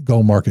robust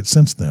gold market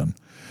since then.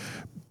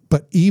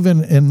 But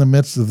even in the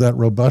midst of that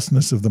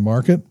robustness of the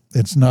market,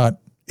 it's not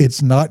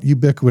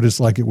ubiquitous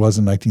like it was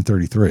in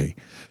 1933.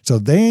 So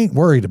they ain't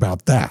worried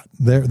about that.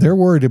 They're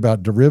worried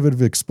about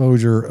derivative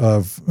exposure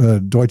of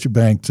Deutsche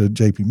Bank to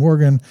J.P.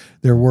 Morgan.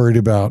 They're worried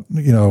about,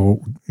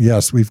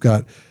 yes, we've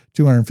got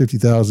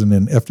 $250,000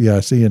 in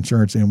FDIC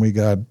insurance, and we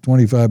got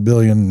 $25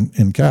 billion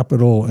in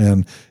capital,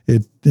 and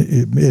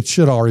it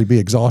should already be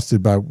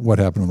exhausted by what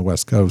happened on the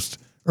West Coast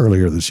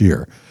earlier this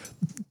year.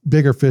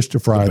 Bigger fish to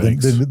fry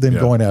than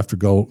going after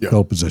gold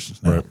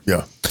positions now. Right.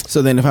 Yeah.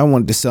 So then if I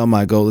wanted to sell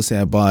my gold, let's say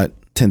I bought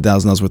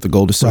 $10,000 worth of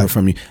gold or silver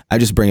from you, I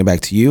just bring it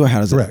back to you, or how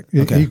does Correct.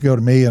 it? Okay. You can go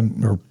to me,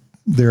 or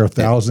there are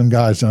 1,000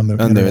 guys on the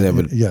there that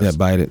would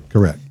buy it.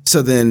 Correct.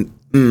 So then,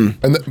 So you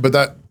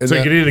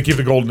can either keep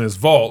the gold in his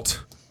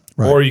vault,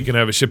 or you can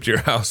have it shipped to your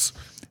house.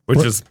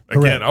 Which is,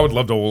 again, I would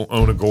love to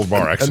own a gold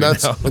bar, actually.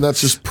 And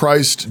that's just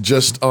priced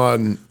just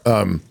on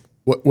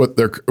what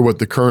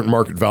the current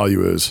market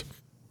value is.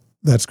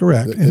 That's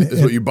correct.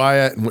 Is what you buy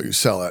at and what you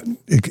sell at.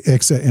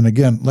 And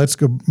again, let's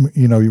go,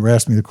 you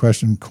asked me the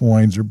question,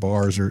 coins or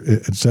bars or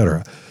et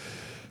cetera.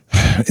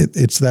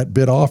 It's that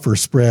bid offer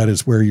spread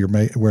is where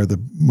where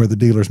the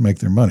dealers make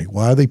their money.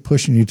 Why are they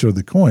pushing you to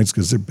the coins?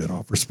 Because their bid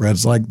offer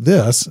spreads like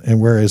this, and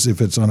whereas if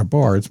it's on a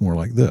bar, it's more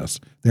like this.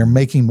 They're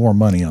making more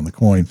money on the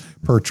coin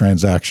per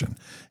transaction,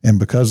 and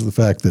because of the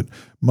fact that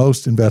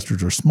most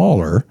investors are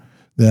smaller,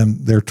 then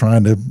they're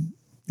trying to,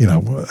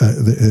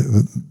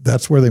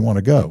 that's where they want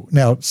to go.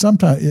 Now,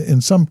 sometimes in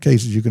some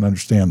cases you can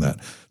understand that.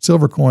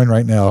 Silver coin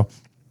right now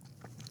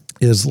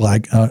is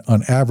like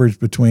on average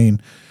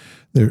between.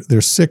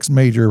 There's 6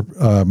 major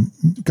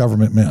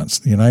government mints: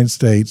 the United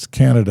States,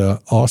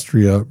 Canada,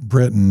 Austria,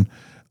 Britain,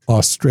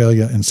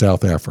 Australia, and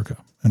South Africa.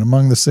 And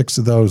among the 6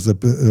 of those,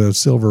 the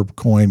silver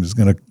coin is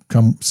going to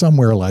come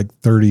somewhere like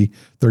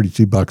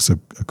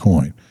 $32 a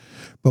coin.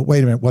 But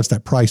wait a minute, what's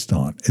that priced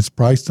on? It's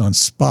priced on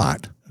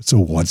spot. So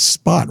what's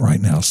spot right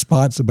now?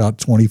 Spot's about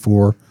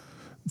 $24,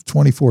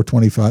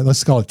 $25.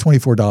 Let's call it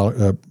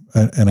 $24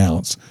 an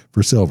ounce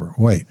for silver.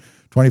 Wait,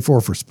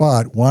 $24 for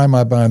spot. Why am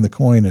I buying the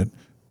coin at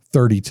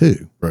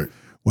 32? Right.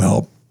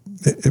 Well,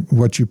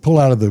 what you pull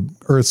out of the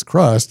Earth's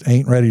crust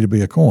ain't ready to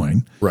be a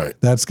coin. Right.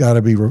 That's got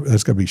to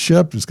be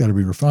shipped. It's got to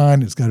be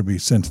refined. It's got to be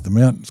sent to the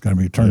mint. It's got to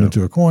be turned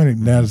into a coin,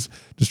 and that's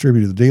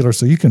distributed to the dealer.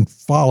 So you can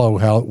follow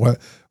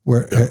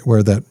where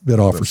that bid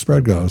offer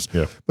spread goes.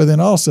 Yeah. But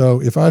then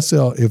also, if I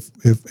sell,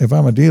 if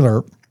I'm a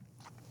dealer,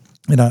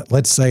 and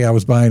let's say I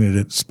was buying it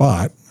at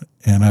spot,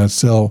 and I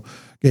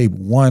gave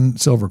 1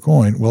 silver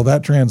coin. Well,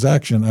 that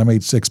transaction I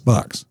made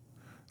 $6.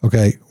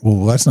 Okay,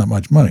 well, that's not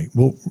much money.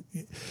 Well,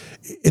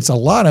 it's a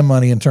lot of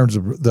money in terms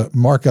of the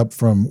markup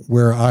from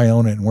where I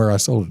own it and where I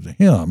sold it to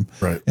him.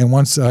 Right. And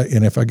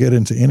if I get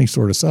into any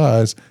sort of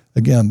size,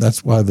 again,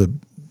 that's why the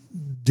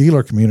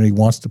dealer community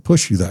wants to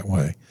push you that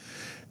way.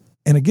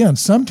 And again,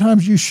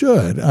 sometimes you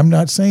should. I'm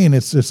not saying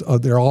it's just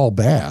they're all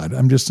bad.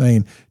 I'm just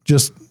saying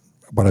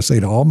what I say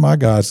to all my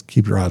guys: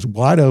 keep your eyes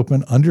wide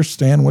open,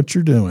 understand what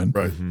you're doing.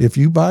 Right. Mm-hmm. If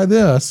you buy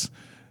this,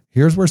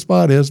 here's where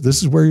spot is.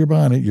 This is where you're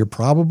buying it. You're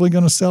probably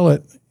going to sell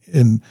it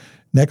in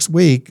next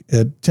week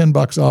at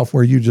 $10 off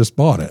where you just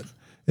bought it.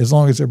 As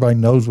long as everybody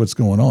knows what's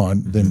going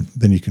on, then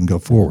you can go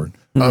forward.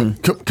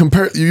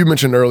 Compare. You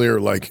mentioned earlier,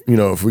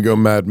 if we go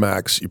Mad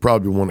Max, you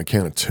probably want a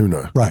can of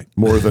tuna, right?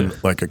 More than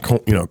like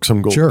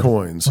some gold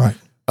coins, right?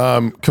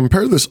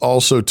 Compare this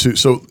also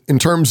to in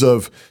terms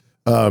of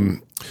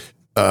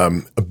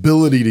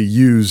ability to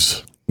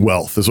use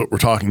wealth is what we're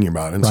talking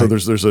about, and so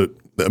there's the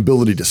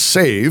ability to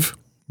save.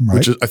 Right.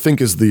 Which I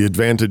think is the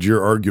advantage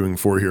you're arguing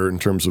for here in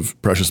terms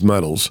of precious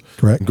metals,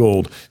 correct?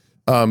 Gold,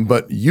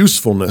 but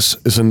usefulness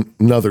is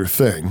another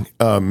thing.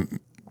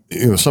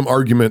 Some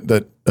argument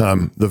that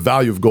the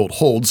value of gold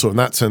holds, so in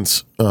that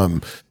sense,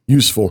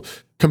 useful.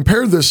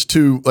 Compare this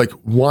to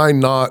why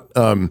not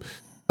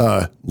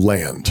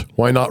land?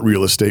 Why not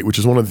real estate? Which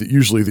is one of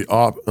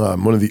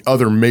the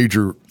other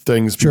major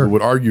things people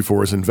would argue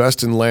for is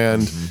invest in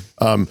land.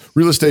 Mm-hmm.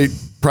 Real estate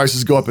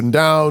prices go up and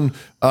down,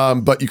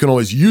 but you can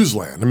always use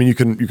land. I mean, you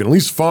can at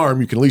least farm.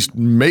 You can at least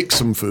make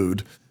some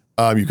food.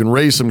 You can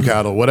raise some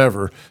cattle,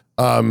 whatever.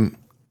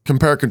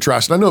 Compare,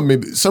 contrast. And I know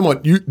maybe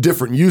somewhat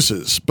different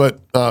uses, but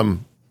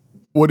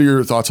what are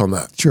your thoughts on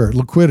that? Sure,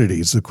 liquidity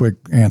is the quick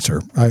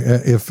answer.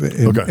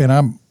 And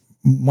I'm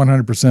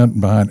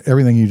 100% behind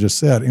everything you just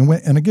said.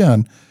 And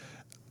again,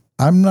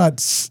 I'm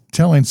not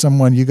telling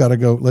someone you got to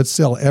go, let's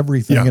sell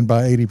everything and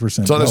buy 80%.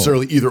 It's not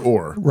necessarily either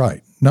or.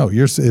 Right. No,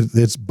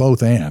 it's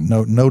both and.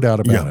 No doubt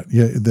about it.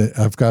 Yeah,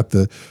 I've got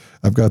the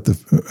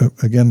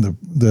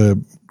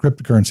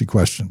cryptocurrency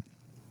question.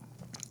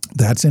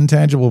 That's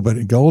intangible,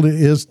 but gold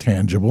is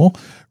tangible.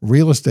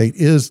 Real estate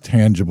is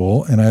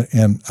tangible,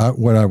 and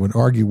what I would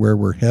argue where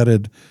we're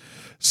headed,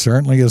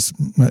 certainly as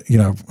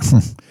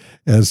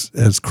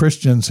as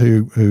Christians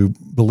who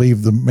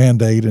believe the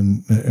mandate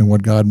and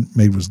what God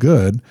made was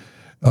good.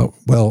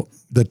 Well,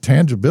 the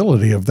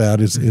tangibility of that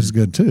is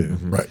good too.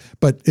 Mm-hmm. Right.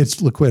 But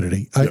it's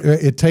liquidity.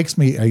 It takes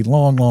me a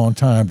long, long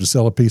time to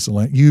sell a piece of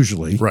land.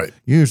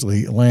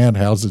 Usually land,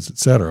 houses,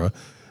 etc.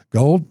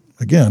 Gold,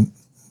 again,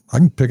 I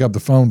can pick up the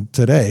phone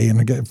today and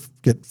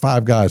get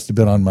 5 guys to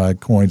bid on my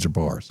coins or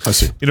bars. I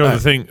see. The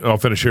thing, I'll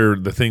finish here.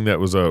 The thing that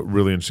was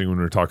really interesting when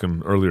we were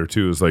talking earlier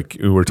too is like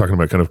we were talking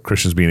about kind of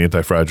Christians being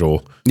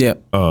anti-fragile. Yeah.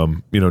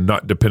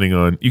 Not depending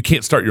on, you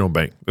can't start your own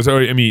bank. So,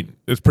 I mean,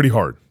 it's pretty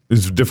hard.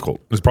 It's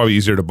difficult. It's probably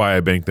easier to buy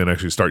a bank than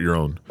actually start your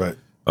own. Right.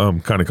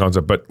 Kind of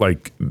concept. But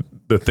like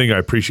the thing I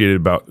appreciated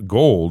about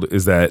gold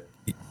is that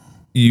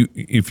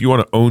if you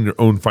want to own your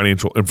own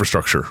financial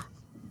infrastructure,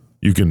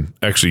 you can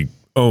actually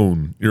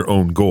own your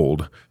own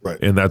gold. Right.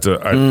 And that's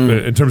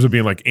in terms of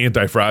being like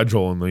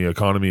anti-fragile in the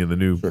economy and the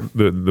new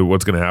the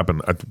what's going to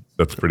happen.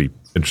 That's a pretty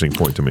interesting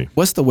point to me.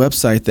 What's the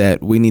website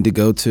that we need to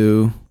go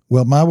to?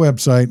 Well, my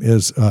website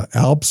is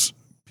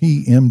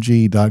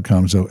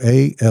alpspmg.com. So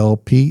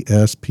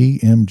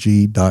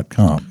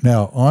ALPSPMG.com.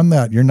 Now, on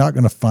that, you're not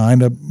going to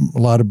find a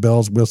lot of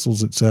bells,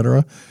 whistles,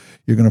 etc.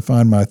 You're going to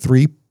find my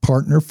 3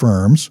 partner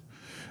firms,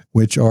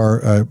 which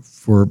are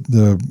for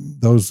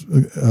those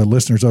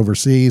listeners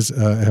overseas.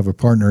 I have a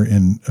partner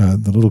in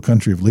the little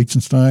country of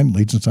Liechtenstein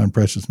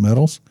Precious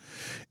Metals.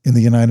 In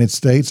the United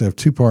States, I have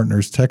 2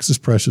 partners, Texas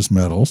Precious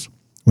Metals,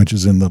 which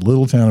is in the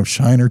little town of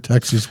Shiner,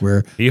 Texas,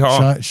 where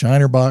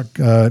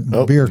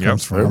Shinerbach beer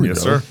comes from. There we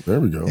Yes, go. sir. There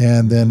we go.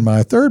 And then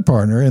my third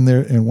partner,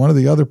 and one of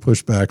the other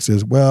pushbacks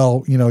is,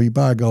 well, you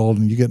buy gold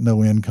and you get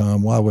no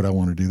income. Why would I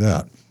want to do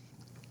that?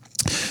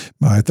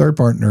 My third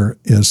partner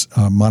is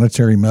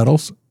Monetary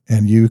Metals,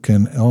 and you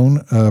can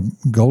own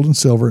gold and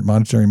silver at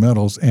Monetary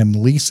Metals and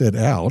lease it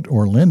out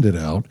or lend it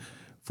out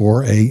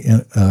for a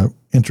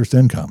interest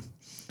income,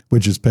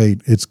 which is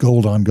paid. It's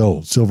gold on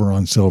gold, silver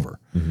on silver.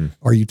 Mm-hmm.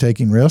 Are you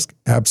taking risk?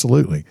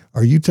 Absolutely.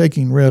 Are you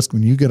taking risk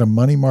when you get a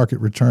money market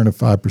return of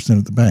 5%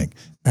 at the bank?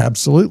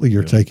 Absolutely,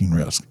 you're taking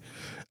risk.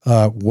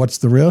 What's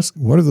the risk?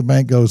 What if the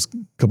bank goes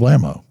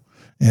kablamo?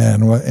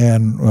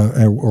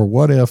 Or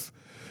what if?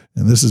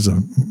 And this is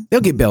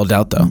they'll get bailed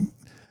out though.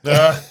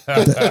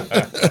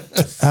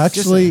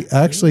 Actually,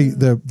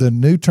 the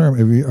new term.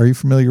 Are you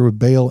familiar with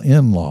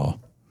bail-in law?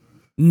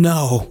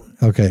 No.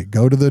 Okay,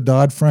 go to the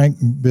Dodd-Frank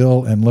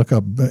bill and look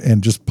up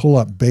and just pull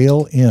up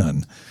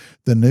bail-in.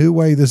 The new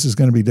way this is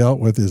going to be dealt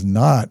with is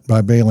not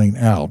by bailing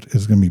out.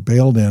 It's going to be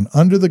bailed in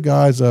under the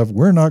guise of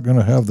we're not going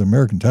to have the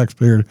American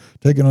taxpayer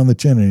taking on the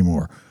chin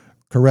anymore.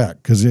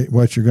 Correct, because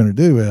what you're going to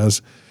do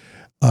is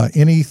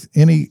any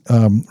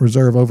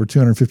reserve over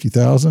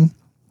 $250,000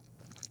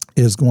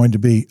 is going to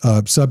be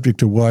subject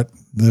to what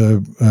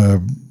the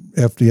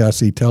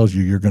FDIC tells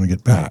you you're going to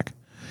get back,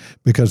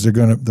 because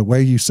the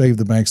way you save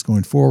the banks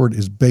going forward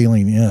is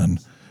bailing in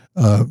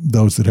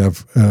those that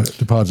have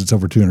deposits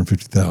over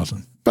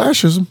 $250,000.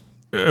 Fascism.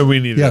 We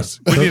need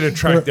to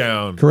track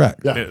down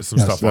correct some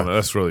stuff on that.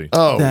 That's really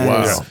wow.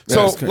 Yeah.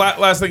 So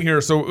last thing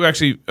here. So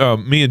actually,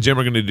 me and Jim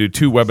are going to do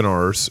 2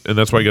 webinars, and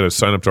that's why you got to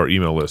sign up to our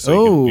email list.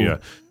 So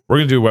we're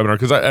going to do a webinar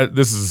because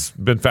this has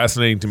been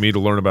fascinating to me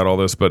to learn about all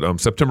this. But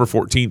September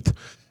 14th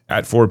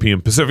at 4 p.m.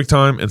 Pacific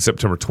time and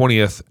September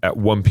 20th at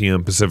 1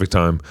 p.m. Pacific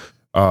time.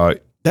 Got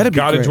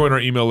to join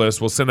our email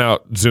list. We'll send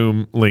out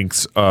Zoom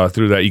links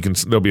through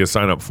that. There'll be a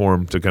sign up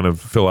form to kind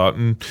of fill out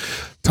and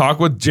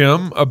talk with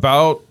Jim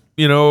about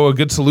a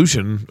good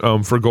solution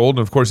for gold.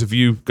 And of course, if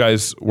you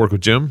guys work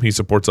with Jim, he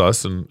supports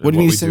us. And what do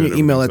you need to send me an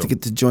email to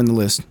get to join the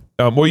list?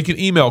 Well, you can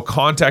email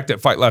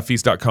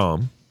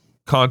contact@fightlaughfeast.com.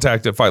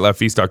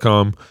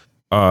 Contact@fightlaughfeast.com.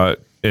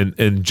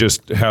 And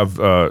just have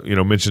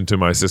mention to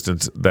my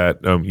assistants that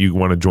you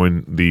want to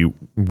join the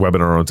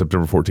webinar on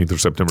September 14th or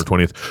September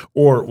 20th,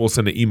 or we'll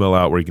send an email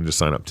out where you can just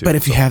sign up too. But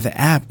if you have the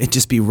app, it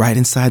just be right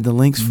inside the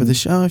links for the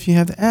show. If you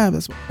have the app,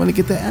 that's why I want to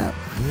get the app.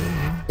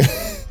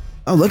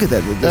 Oh, look at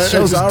that. The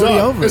show's already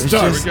over. It's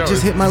done.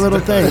 Just hit my little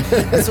thing.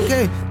 That's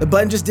okay. The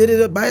button just did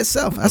it by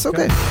itself. That's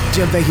okay.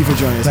 Jim, thank you for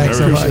joining us. Thanks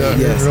so much.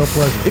 Yes. Real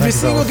pleasure. If you're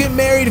single, get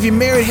married. If you're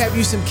married, have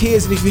you some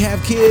kids. And if you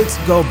have kids,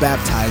 go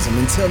baptize them.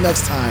 Until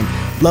next time,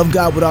 love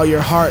God with all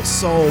your heart,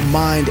 soul,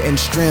 mind, and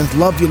strength.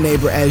 Love your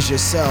neighbor as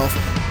yourself.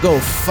 Go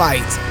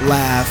fight,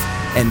 laugh,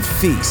 and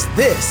feast.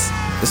 This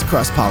is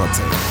Cross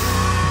Politics.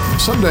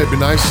 Someday it'd be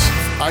nice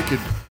if I could.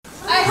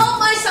 I hope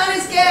my son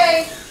is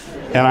gay.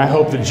 And I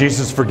hope that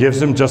Jesus forgives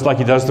him just like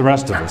he does the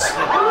rest of us.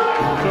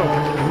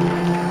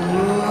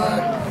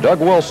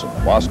 Doug Wilson,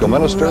 Moscow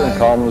minister and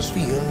columnist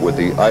with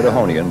the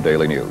Idahonian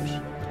Daily News.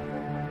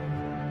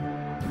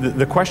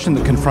 The question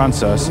that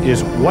confronts us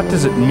is, what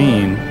does it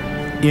mean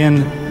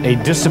in a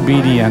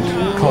disobedient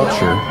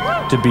culture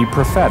to be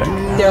prophetic?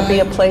 There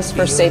be a place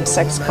for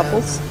same-sex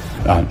couples?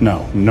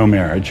 No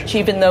marriage.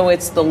 Even though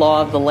it's the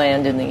law of the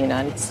land in the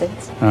United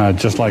States?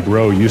 Just like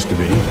Roe used to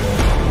be.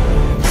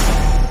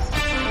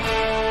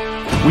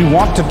 We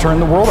want to turn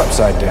the world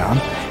upside down,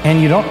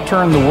 and you don't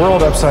turn the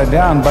world upside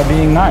down by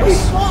being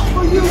nice.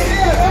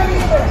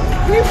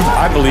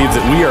 I believe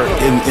that we are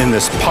in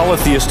this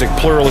polytheistic,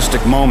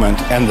 pluralistic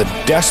moment, and the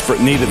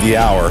desperate need of the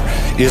hour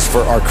is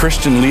for our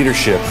Christian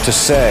leadership to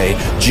say,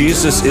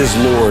 Jesus is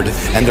Lord,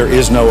 and there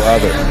is no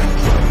other.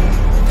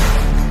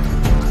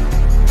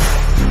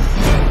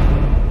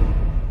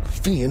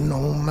 Fear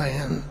no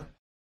man.